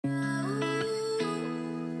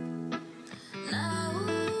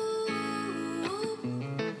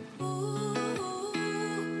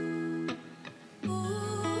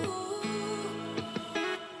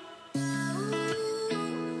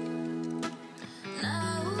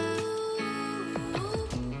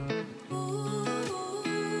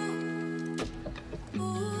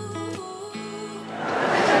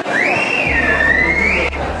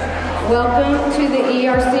Welcome to the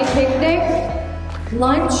ERC picnic.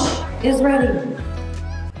 Lunch is ready.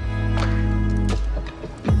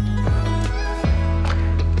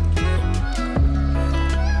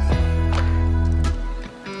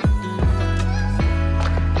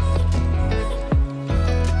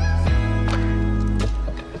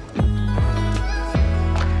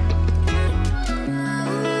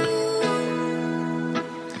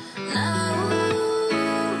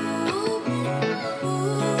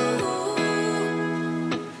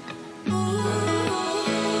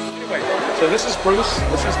 So this is Bruce,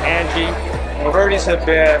 this is Angie. The Ernies have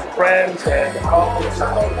been friends and colleagues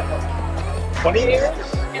 20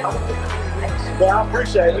 years? Yeah, I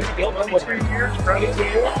appreciate it. 23 years, 22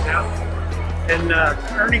 years. And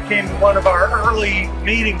Ernie came to one of our early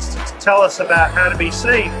meetings to tell us about how to be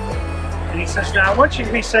safe. And he says, now I want you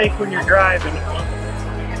to be safe when you're driving.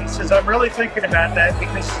 And he says, I'm really thinking about that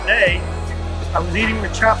because today I was eating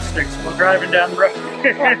with chopsticks while driving down the road.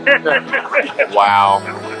 Wow.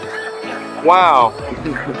 Wow.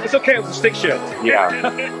 It's okay with the stick shift. Yeah.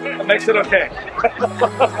 That makes it okay.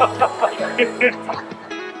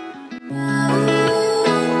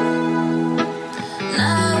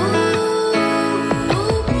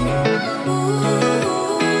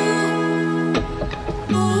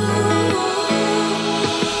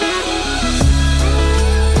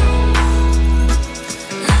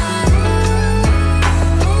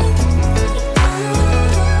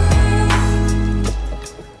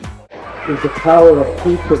 Is the power of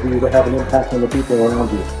each of you to have an impact on the people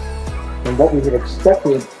around you. And what we have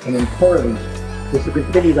expected and encouraged is to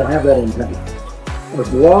continue to have that impact.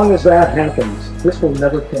 As long as that happens, this will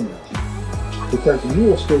never change. Because you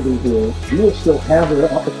will still be here, you will still have the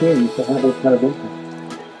opportunities to have that kind of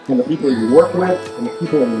impact. And the people you work with, and the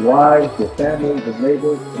people in your lives, your families, your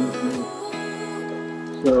neighbors, and your community.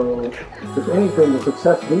 So, if anything, the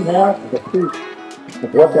success we have is a proof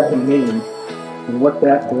of what that can mean and what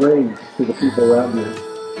that brings to the people around you.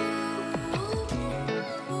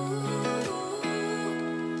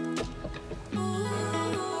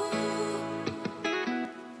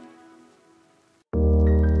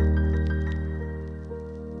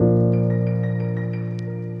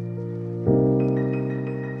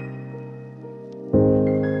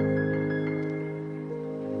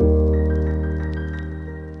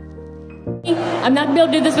 I'm not going to be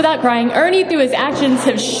able to do this without crying. Ernie, through his actions,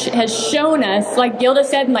 has shown us, like Gilda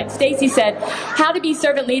said and like Stacy said, how to be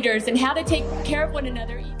servant leaders and how to take care of one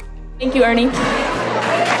another. Thank you, Ernie.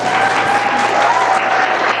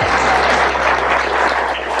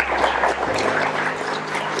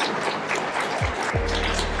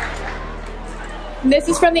 This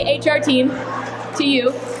is from the HR team to you,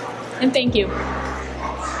 and thank you.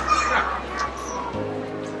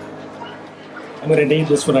 I'm going to need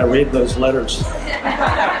this when I read those letters.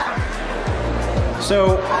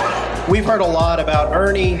 So we've heard a lot about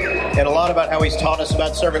Ernie and a lot about how he's taught us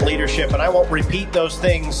about servant leadership, and I won't repeat those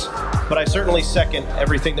things, but I certainly second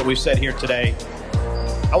everything that we've said here today.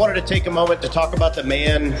 I wanted to take a moment to talk about the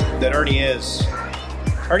man that Ernie is.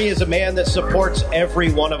 Ernie is a man that supports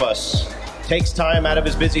every one of us, takes time out of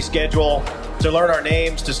his busy schedule to learn our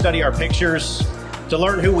names, to study our pictures, to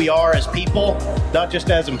learn who we are as people, not just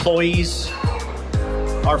as employees,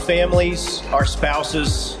 our families, our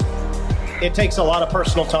spouses. It takes a lot of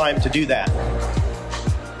personal time to do that.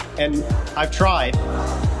 And I've tried.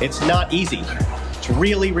 It's not easy. It's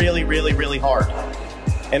really, really, really, really hard.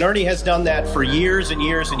 And Ernie has done that for years and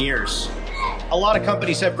years and years. A lot of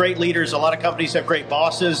companies have great leaders. A lot of companies have great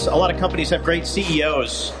bosses. A lot of companies have great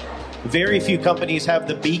CEOs. Very few companies have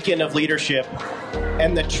the beacon of leadership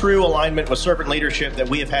and the true alignment with servant leadership that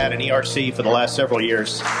we have had in ERC for the last several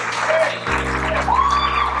years.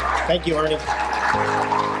 Thank you, Ernie.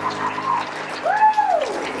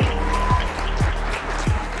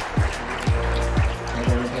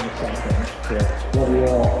 Love you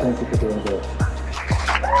all. Thank you for doing this.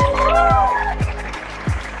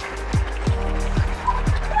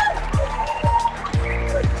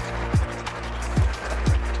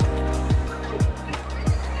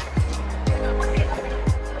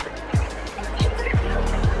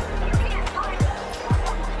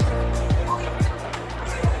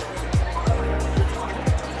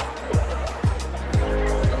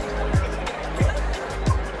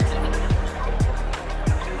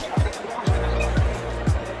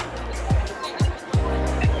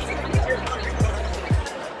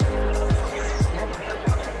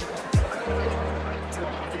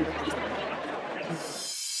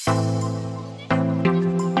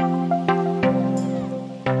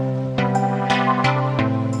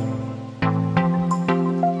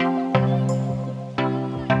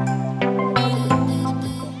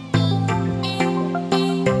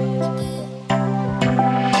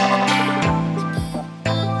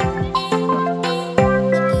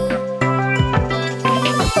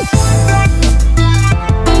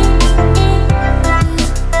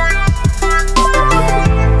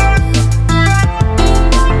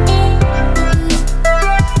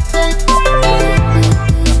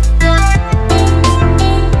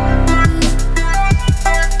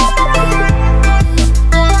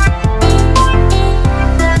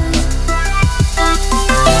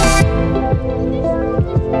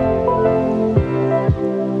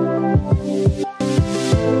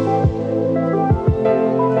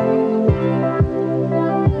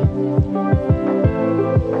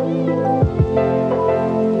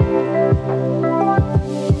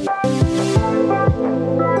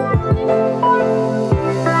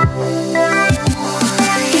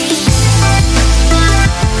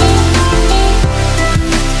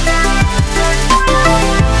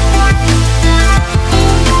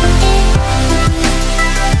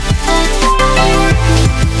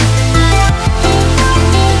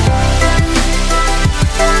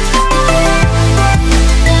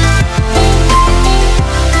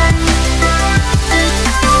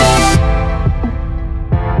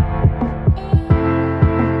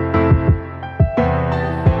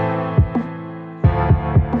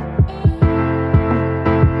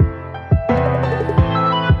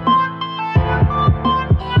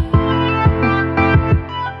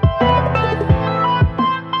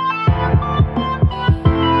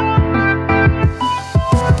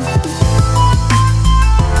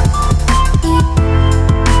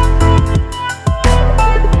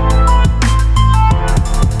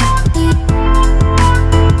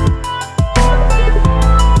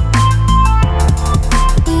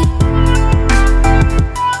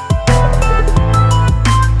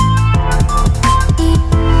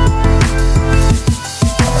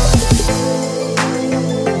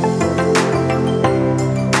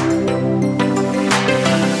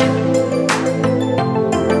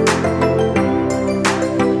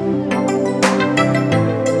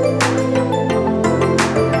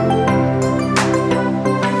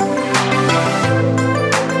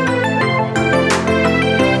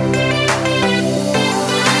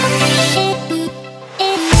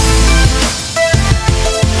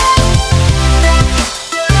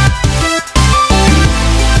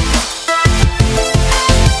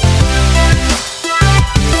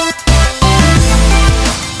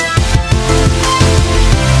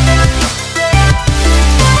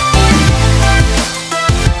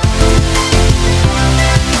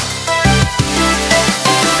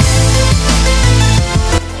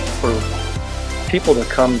 people to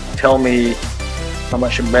come tell me how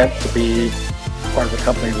much it meant to be part of a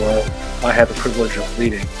company where I had the privilege of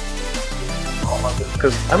leading.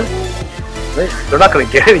 Because they're not going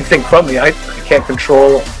to get anything from me. I can't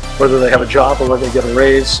control whether they have a job or whether they get a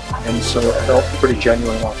raise, and so it felt pretty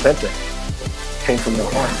genuine and authentic. It came from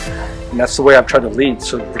their heart, and that's the way I've tried to lead.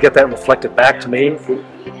 So to get that reflected back to me,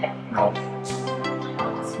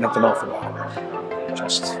 meant an awful lot.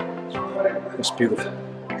 Just beautiful.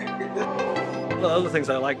 The other things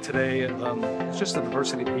I like today is just the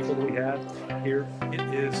diversity of people that we have here. It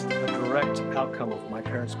is a direct outcome of my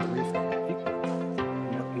parents' belief that people,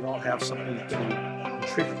 we all have something to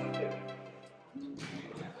contribute.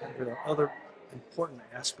 The other important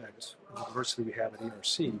aspects of the diversity we have at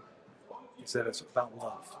ERC is that it's about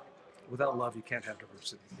love. Without love, you can't have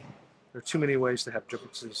diversity. There are too many ways to have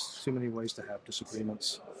differences, too many ways to have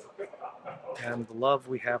disagreements, and the love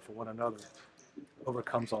we have for one another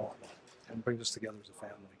overcomes all of that and brings us together as a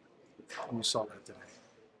family. And we saw that today.